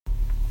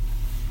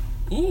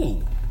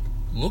Ooh,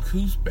 look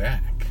who's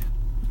back.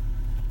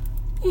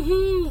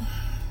 Woohoo!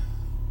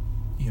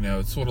 You know,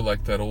 it's sort of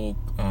like that old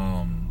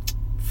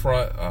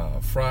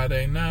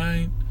Friday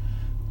night,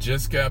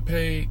 just got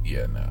paid.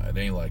 Yeah, nah, it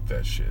ain't like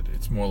that shit.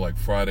 It's more like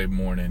Friday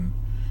morning,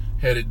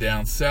 headed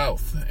down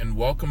south. And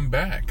welcome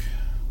back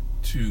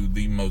to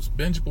the most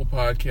bingeable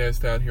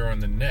podcast out here on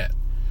the net.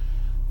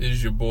 This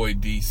is your boy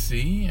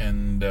DC,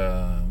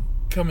 and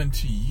coming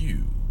to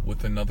you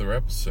with another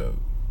episode.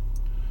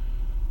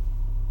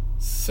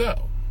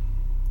 So,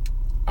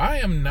 I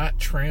am not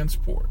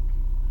transport.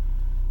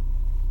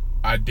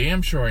 I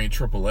damn sure ain't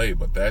AAA,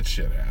 but that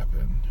shit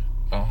happened.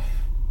 Oh.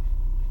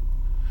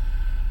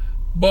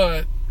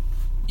 But,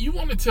 you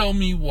want to tell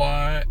me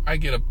why I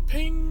get a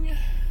ping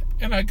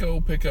and I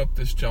go pick up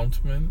this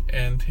gentleman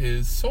and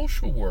his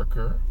social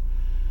worker,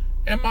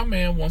 and my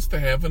man wants to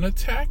have an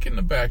attack in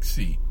the back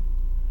seat?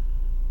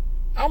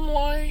 I'm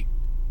like,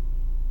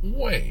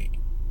 wait,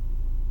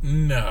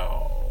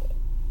 no,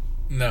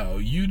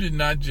 you did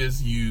not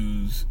just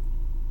use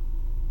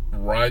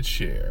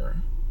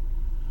rideshare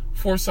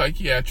for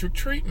psychiatric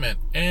treatment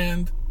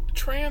and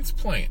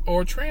transplant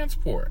or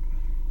transport.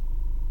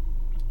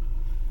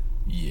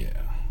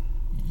 Yeah,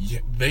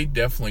 they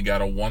definitely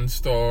got a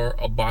 1-star,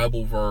 a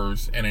Bible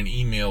verse, and an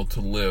email to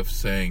Lyft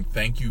saying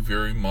thank you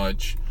very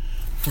much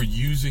for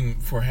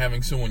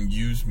having someone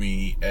use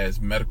me as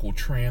medical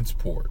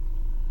transport.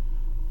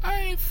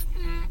 Let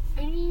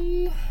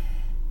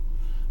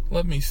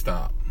me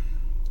stop.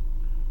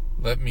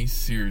 Let me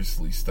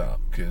seriously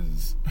stop,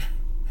 because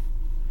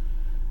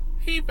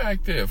he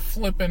back there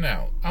flipping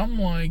out. I'm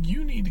like,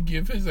 you need to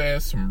give his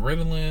ass some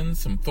Ritalin,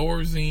 some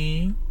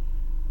Thorazine,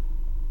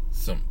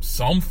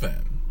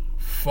 something.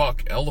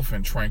 Fuck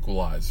elephant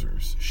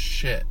tranquilizers.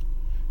 Shit.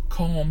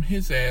 Calm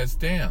his ass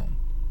down.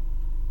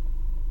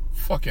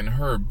 Fucking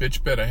her,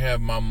 bitch better have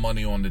my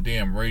money on the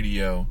damn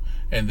radio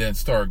and then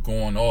start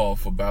going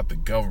off about the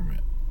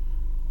government.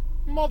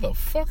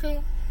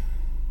 Motherfucker.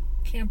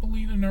 Can't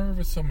believe the nerve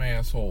of some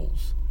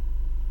assholes.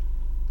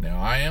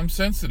 Now, I am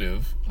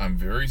sensitive. I'm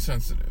very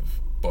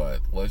sensitive. But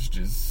let's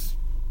just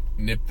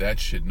nip that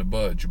shit in the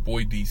bud. Your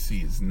boy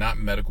DC is not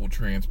medical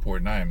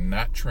transport, and I am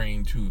not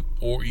trained to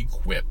or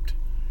equipped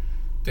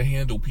to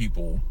handle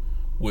people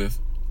with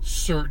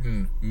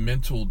certain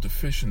mental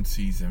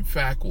deficiencies and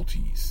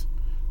faculties.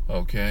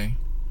 Okay?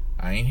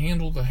 I ain't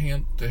handled to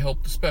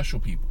help the special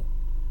people.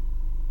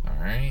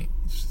 Alright?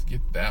 Let's just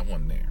get that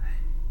one there.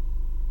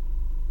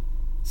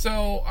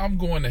 So, I'm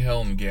going to hell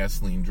in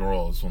gasoline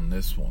draws on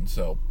this one.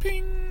 So,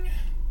 ping!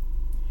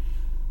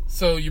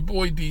 So, your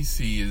boy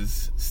DC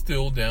is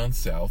still down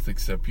south,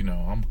 except,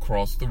 I'm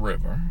across the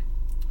river.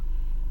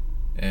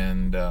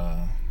 And,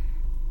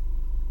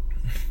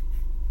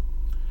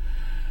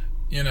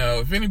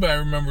 if anybody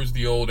remembers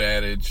the old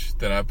adage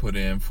that I put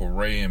in for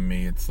Ray and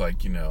me, it's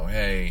like,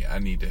 hey, I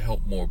need to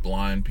help more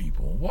blind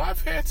people. Well,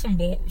 I've had some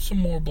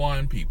more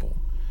blind people.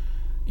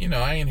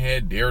 I ain't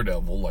had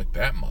Daredevil like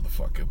that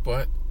motherfucker,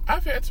 but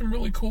I've had some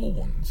really cool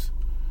ones,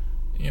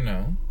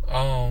 and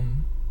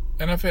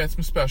I've had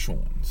some special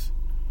ones.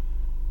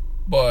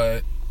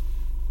 But,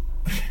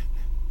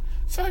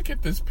 so I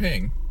get this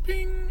ping,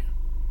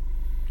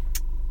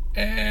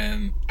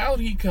 and out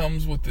he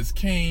comes with this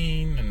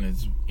cane and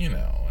his,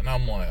 and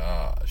I'm like,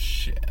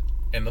 shit.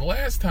 And the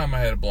last time I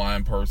had a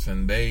blind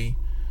person, they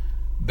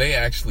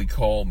actually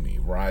called me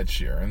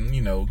rideshare and,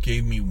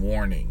 gave me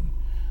warning.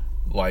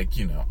 Like,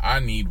 I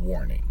need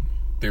warning.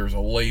 There's a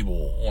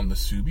label on the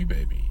Subi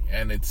Baby,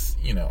 and it's,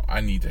 I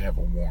need to have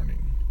a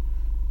warning.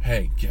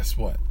 Hey, guess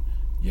what?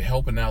 You're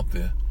helping out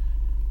the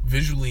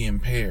visually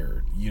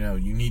impaired. You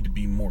need to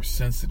be more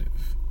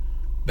sensitive.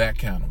 That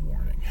kind of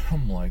warning.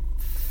 I'm like,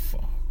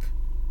 fuck.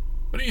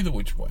 But either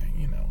which way,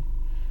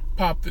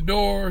 Pop the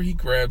door, he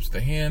grabs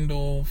the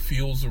handle,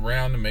 feels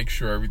around to make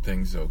sure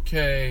everything's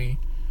okay.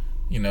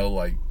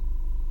 Like,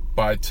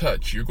 by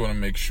touch, you're going to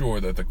make sure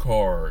that the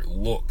car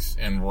looks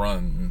and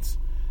runs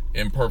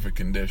in perfect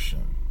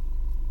condition.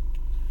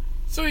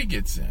 So he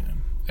gets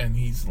in, and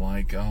he's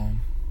like,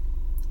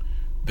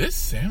 this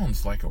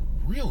sounds like a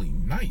really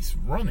nice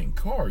running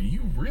car.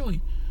 You're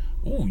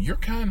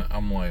kind of,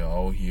 I'm like,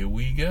 oh, here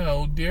we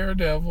go,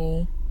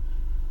 Daredevil.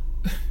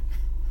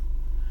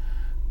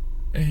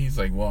 And he's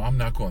like, well, I'm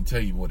not going to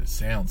tell you what it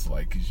sounds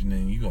like, because,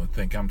 you're going to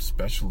think I'm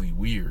specially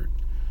weird.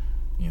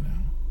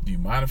 Do you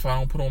mind if I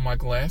don't put on my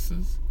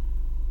glasses?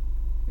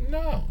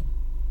 No.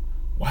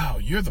 Wow,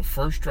 you're the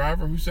first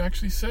driver who's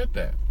actually said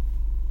that.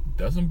 It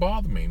doesn't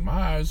bother me.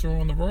 My eyes are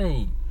on the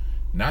road,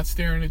 not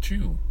staring at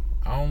you.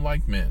 I don't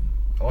like men.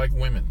 I like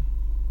women.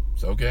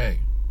 It's okay.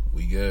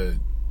 We good.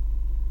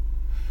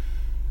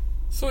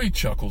 So he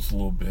chuckles a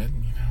little bit,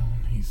 and,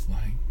 he's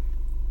like,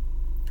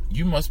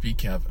 you must be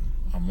Kevin.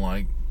 I'm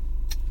like,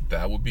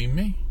 that would be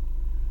me.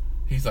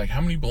 He's like,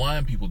 how many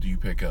blind people do you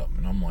pick up?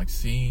 And I'm like,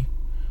 see,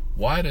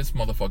 why does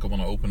motherfucker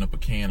want to open up a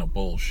can of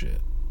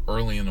bullshit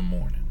early in the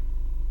morning?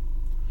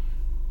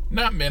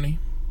 Not many,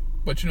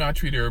 but I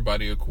treat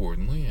everybody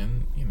accordingly,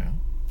 and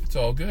it's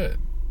all good.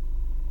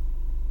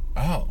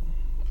 Oh,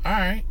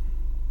 alright.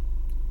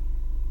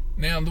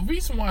 Now, the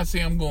reason why I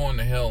say I'm going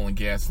to hell in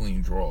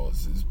gasoline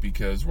draws is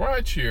because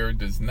rideshare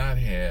does not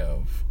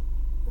have,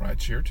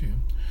 rideshare 2,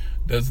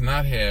 does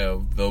not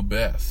have the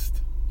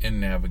best in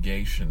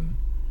navigation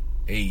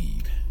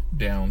aid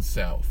down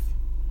south.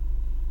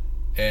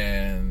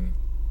 And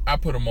I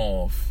put him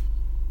off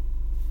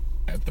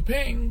at the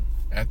ping,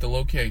 at the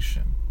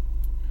location.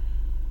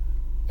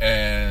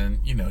 And,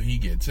 you know, he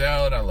gets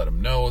out. I let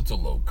him know it's a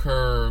low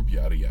curb,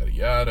 yada, yada,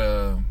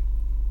 yada.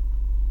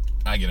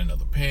 I get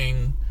another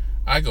ping.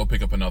 I go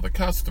pick up another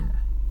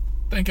customer,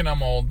 thinking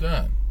I'm all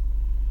done.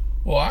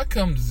 Well, I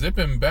come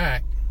zipping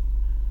back.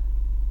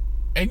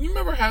 And you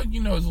remember how,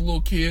 you know, as a little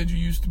kid, you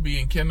used to be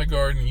in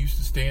kindergarten, you used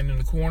to stand in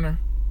the corner?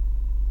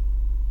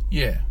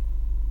 Yeah.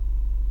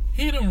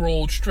 He done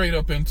rolled straight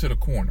up into the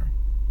corner.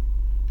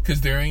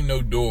 Because there ain't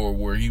no door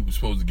where he was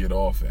supposed to get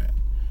off at.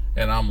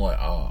 And I'm like,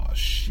 oh,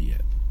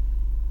 shit.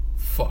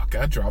 Fuck,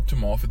 I dropped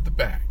him off at the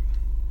back.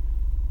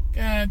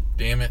 God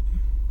damn it.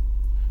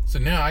 So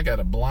now I got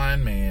a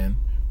blind man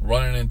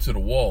running into the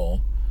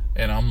wall,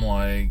 and I'm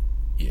like,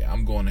 yeah,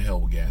 I'm going to hell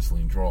with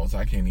gasoline draws.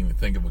 I can't even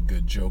think of a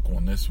good joke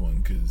on this one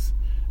because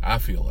I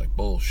feel like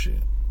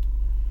bullshit.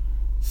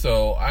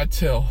 So I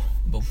tell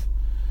the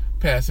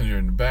passenger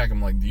in the back,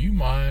 I'm like, do you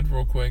mind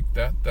real quick?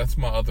 That's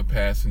my other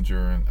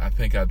passenger, and I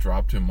think I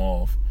dropped him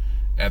off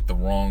at the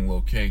wrong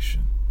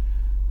location.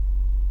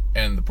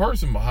 And the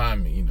person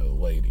behind me, you know,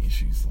 the lady,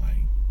 she's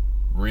like,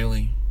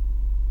 really?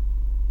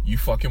 You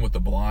fucking with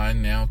the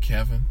blind now,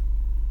 Kevin?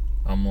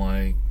 I'm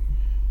like,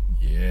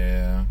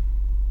 yeah.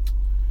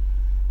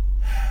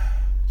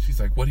 She's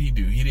like, what'd he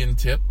do? He didn't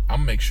tip? I'm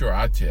gonna make sure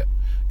I tip,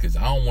 because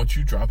I don't want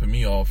you dropping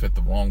me off at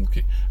the wrong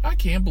location. I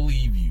can't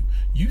believe you.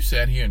 You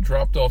sat here and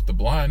dropped off the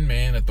blind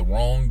man at the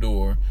wrong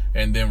door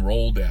and then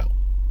rolled out.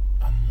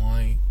 I'm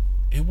like,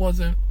 it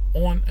wasn't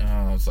on.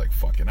 I was like,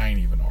 fuck it, I ain't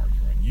even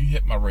arguing. You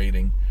hit my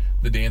rating.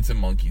 The dancing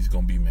monkey's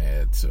gonna be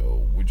mad,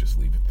 so we'll just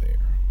leave it there.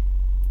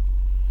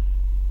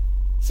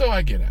 So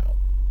I get out.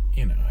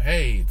 You know,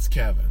 hey, it's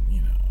Kevin.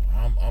 You know,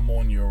 I'm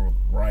on your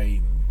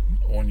right and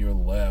on your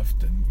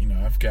left, and you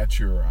know, I've got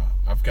your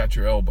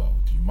elbow.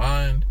 Do you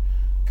mind?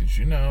 Because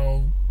you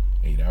know,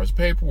 8 hours of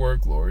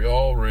paperwork,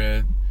 L'Oreal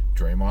red,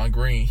 Draymond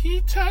Green.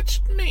 He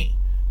touched me.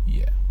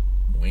 Yeah,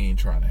 we ain't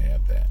trying to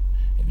have that.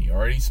 And he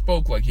already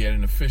spoke like he had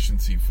an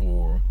efficiency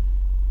for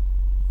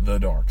the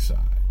dark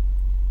side.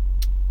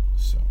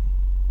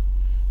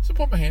 So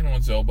put my hand on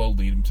his elbow,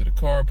 lead him to the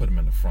car, put him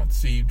in the front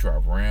seat,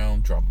 drive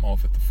around, drop him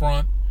off at the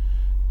front,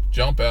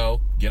 jump out,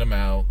 get him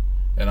out,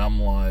 and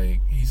I'm like,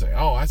 he's like,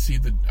 oh,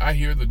 I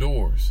hear the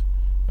doors.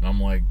 And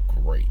I'm like,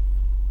 great.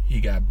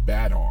 He got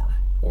BATR,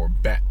 or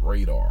Bat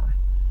Radar,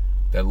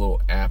 that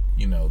little app,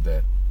 you know,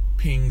 that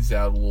pings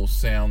out a little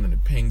sound and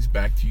it pings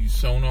back to you,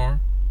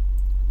 sonar.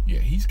 Yeah,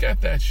 he's got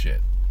that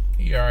shit.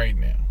 He all right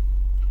now.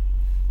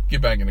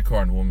 Get back in the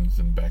car, and the woman's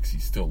in the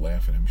backseat still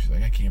laughing at him. She's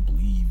like, I can't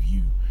believe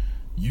you.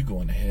 You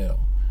going to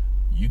hell.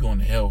 You going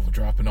to hell for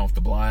dropping off the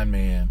blind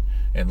man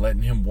and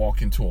letting him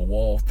walk into a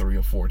wall 3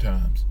 or 4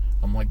 times.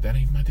 I'm like, that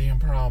ain't my damn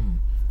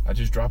problem. I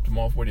just dropped him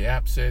off where the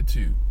app said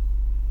to.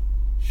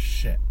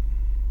 Shit.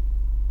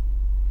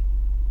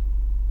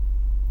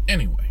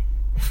 Anyway.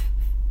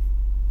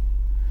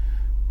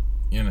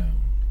 You know,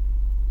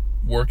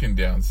 working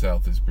down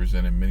south has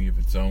presented many of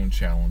its own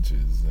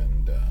challenges,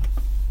 and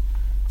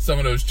some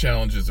of those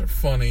challenges are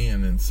funny,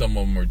 and then some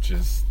of them are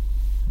just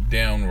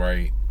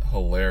downright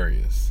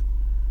hilarious.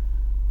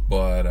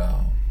 But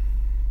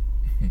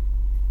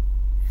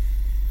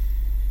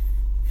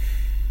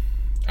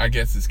I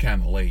guess it's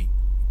kind of late,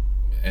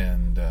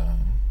 and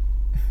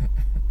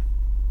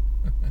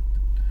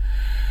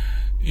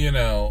you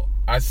know,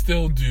 I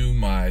still do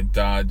my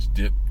dodge,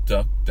 dip,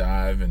 duck,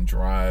 dive, and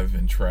drive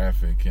in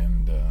traffic,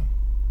 and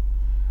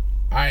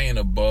I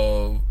ain't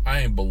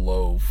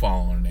below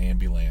following an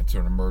ambulance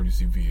or an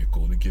emergency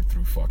vehicle to get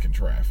through fucking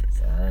traffic.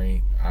 All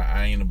right,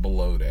 I ain't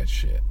below that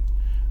shit.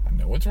 I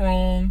know it's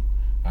wrong.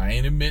 I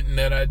ain't admitting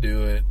that I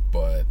do it,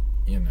 but,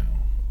 you know,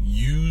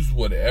 use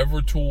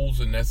whatever tools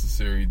are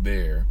necessary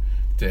there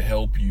to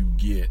help you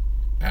get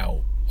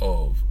out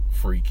of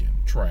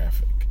freaking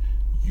traffic.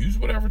 Use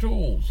whatever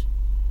tools.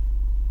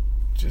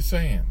 Just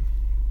saying.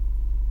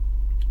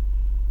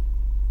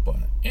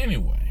 But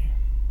anyway,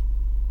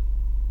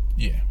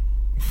 yeah.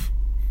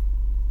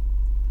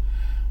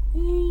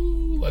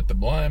 Ooh, let the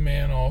blind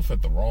man off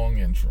at the wrong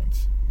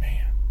entrance.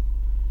 Man,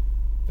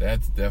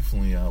 that's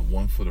definitely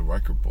one for the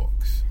record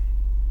books.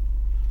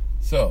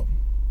 So,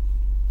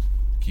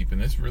 keeping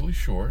this really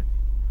short,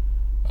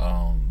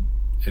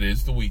 it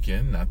is the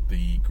weekend, not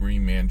the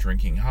Green Man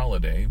drinking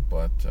holiday,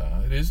 but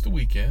it is the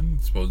weekend.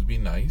 It's supposed to be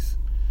nice.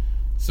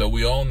 So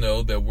we all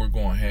know that we're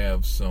going to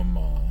have some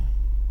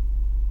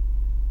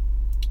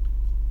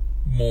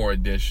more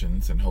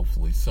editions, and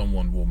hopefully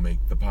someone will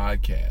make the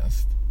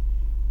podcast.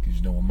 Because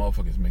you know when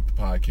motherfuckers make the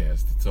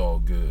podcast, it's all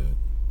good.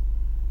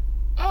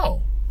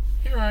 Oh,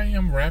 here I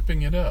am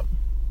wrapping it up.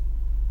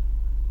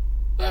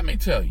 Let me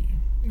tell you.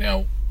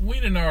 Now, we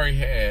done already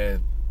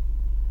had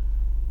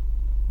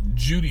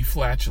Judy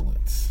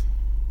Flatulence.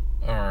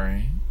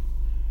 Alright.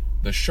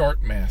 The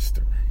Shark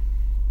Master.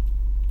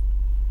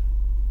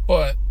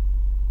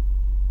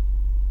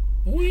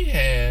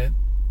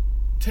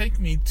 take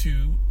me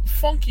to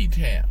Funky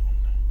Town.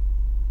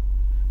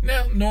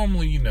 Now,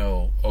 normally,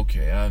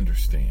 okay, I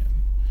understand.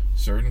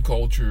 Certain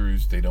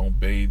cultures, they don't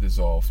bathe as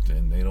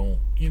often. They don't,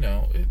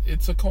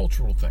 it's a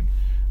cultural thing.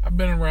 I've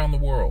been around the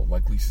world,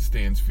 like Lisa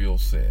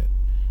Stansfield said.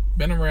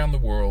 Been around the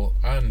world.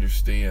 I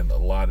understand a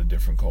lot of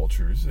different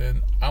cultures,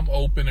 and I'm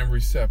open and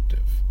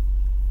receptive.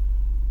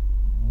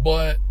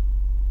 But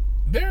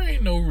there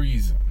ain't no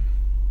reason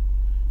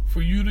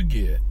for you to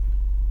get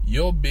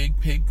your big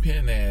pig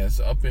pen ass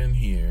up in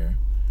here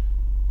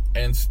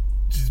and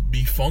just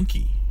be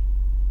funky.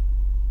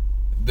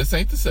 This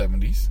ain't the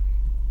 70s.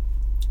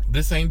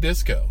 This ain't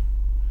disco.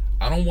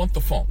 I don't want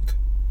the funk.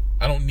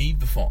 I don't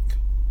need the funk.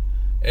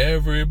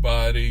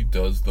 Everybody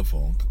does the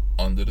funk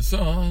under the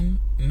sun.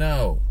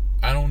 No,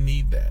 I don't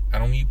need that. I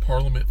don't need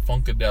Parliament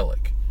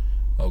Funkadelic.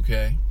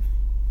 Okay?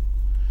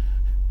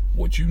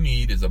 What you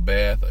need is a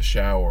bath, a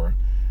shower,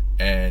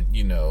 and,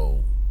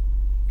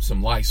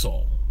 some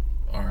Lysol.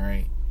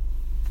 Alright?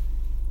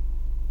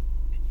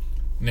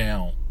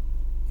 Now,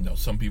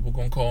 some people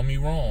gonna call me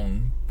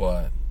wrong,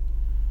 but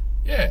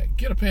yeah,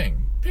 get a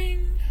ping.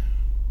 Ping.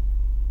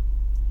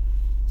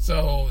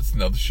 So, it's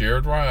another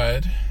Shared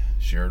Ride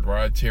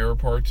Terror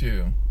Part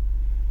 2.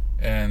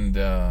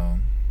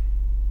 And,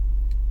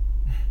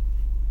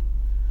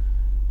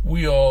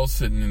 we all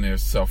sitting in there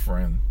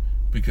suffering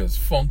because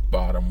Funk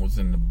Bottom was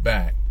in the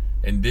back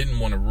and didn't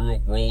want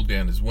to roll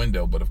down his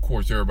window, but of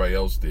course everybody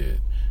else did.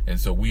 And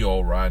so we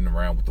all riding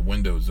around with the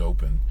windows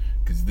open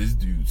because this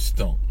dude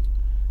stunk.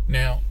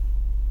 Now,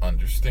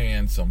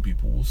 understand, some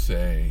people will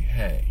say,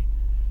 hey,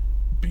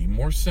 be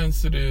more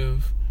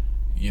sensitive.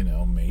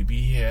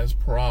 Maybe he has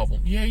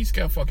problems. Yeah, he's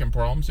got fucking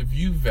problems. If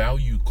you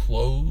value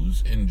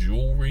clothes and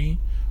jewelry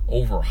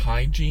over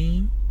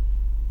hygiene,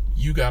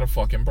 you got a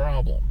fucking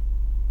problem.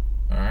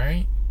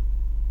 Alright?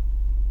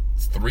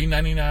 It's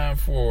 $3.99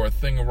 for a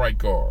thing of Right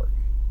Guard.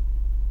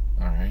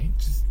 Alright?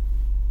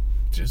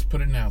 Just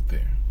putting it out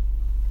there.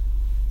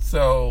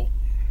 So,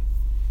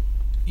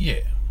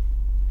 yeah.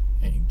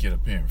 And get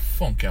up here and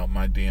funk out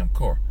my damn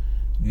car.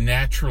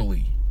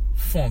 Naturally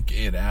funk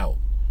it out.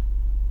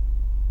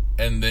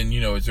 And then,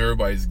 as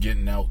everybody's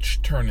getting out,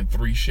 turning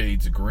 3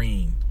 shades of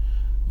green,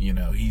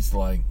 he's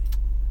like,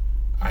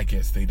 I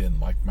guess they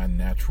didn't like my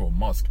natural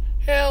musk.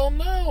 Hell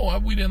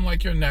no, we didn't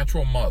like your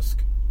natural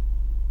musk.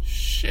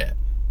 Shit.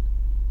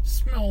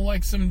 Smell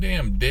like some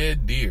damn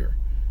dead deer.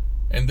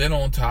 And then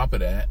on top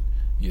of that,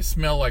 you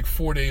smell like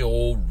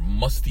 4-day-old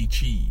musty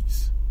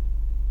cheese.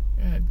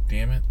 God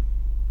damn it.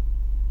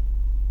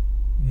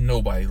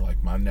 Nobody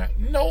liked my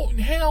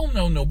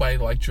nobody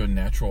liked your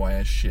natural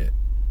ass shit.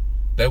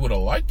 They would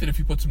have liked it if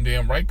you put some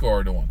damn Right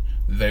Guard on.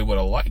 They would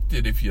have liked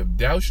it if you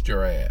doused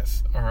your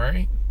ass.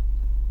 Alright?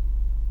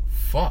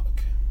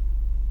 Fuck.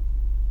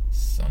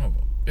 Son of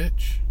a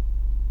bitch.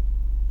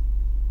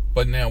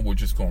 But now we're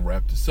just going to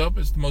wrap this up.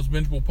 It's the most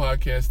bingeable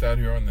podcast out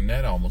here on the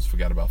net. I almost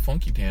forgot about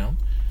Funky Town.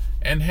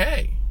 And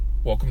hey,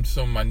 welcome to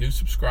some of my new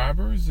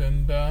subscribers.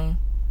 And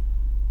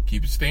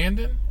keep it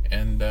standing.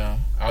 And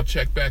I'll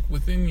check back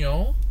within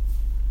y'all.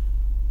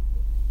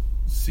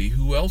 See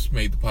who else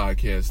made the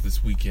podcast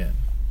this weekend.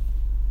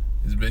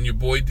 It's been your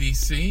boy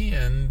DC,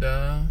 and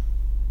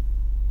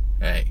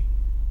hey,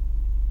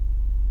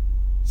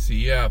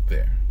 see you out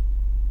there.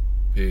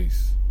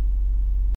 Peace.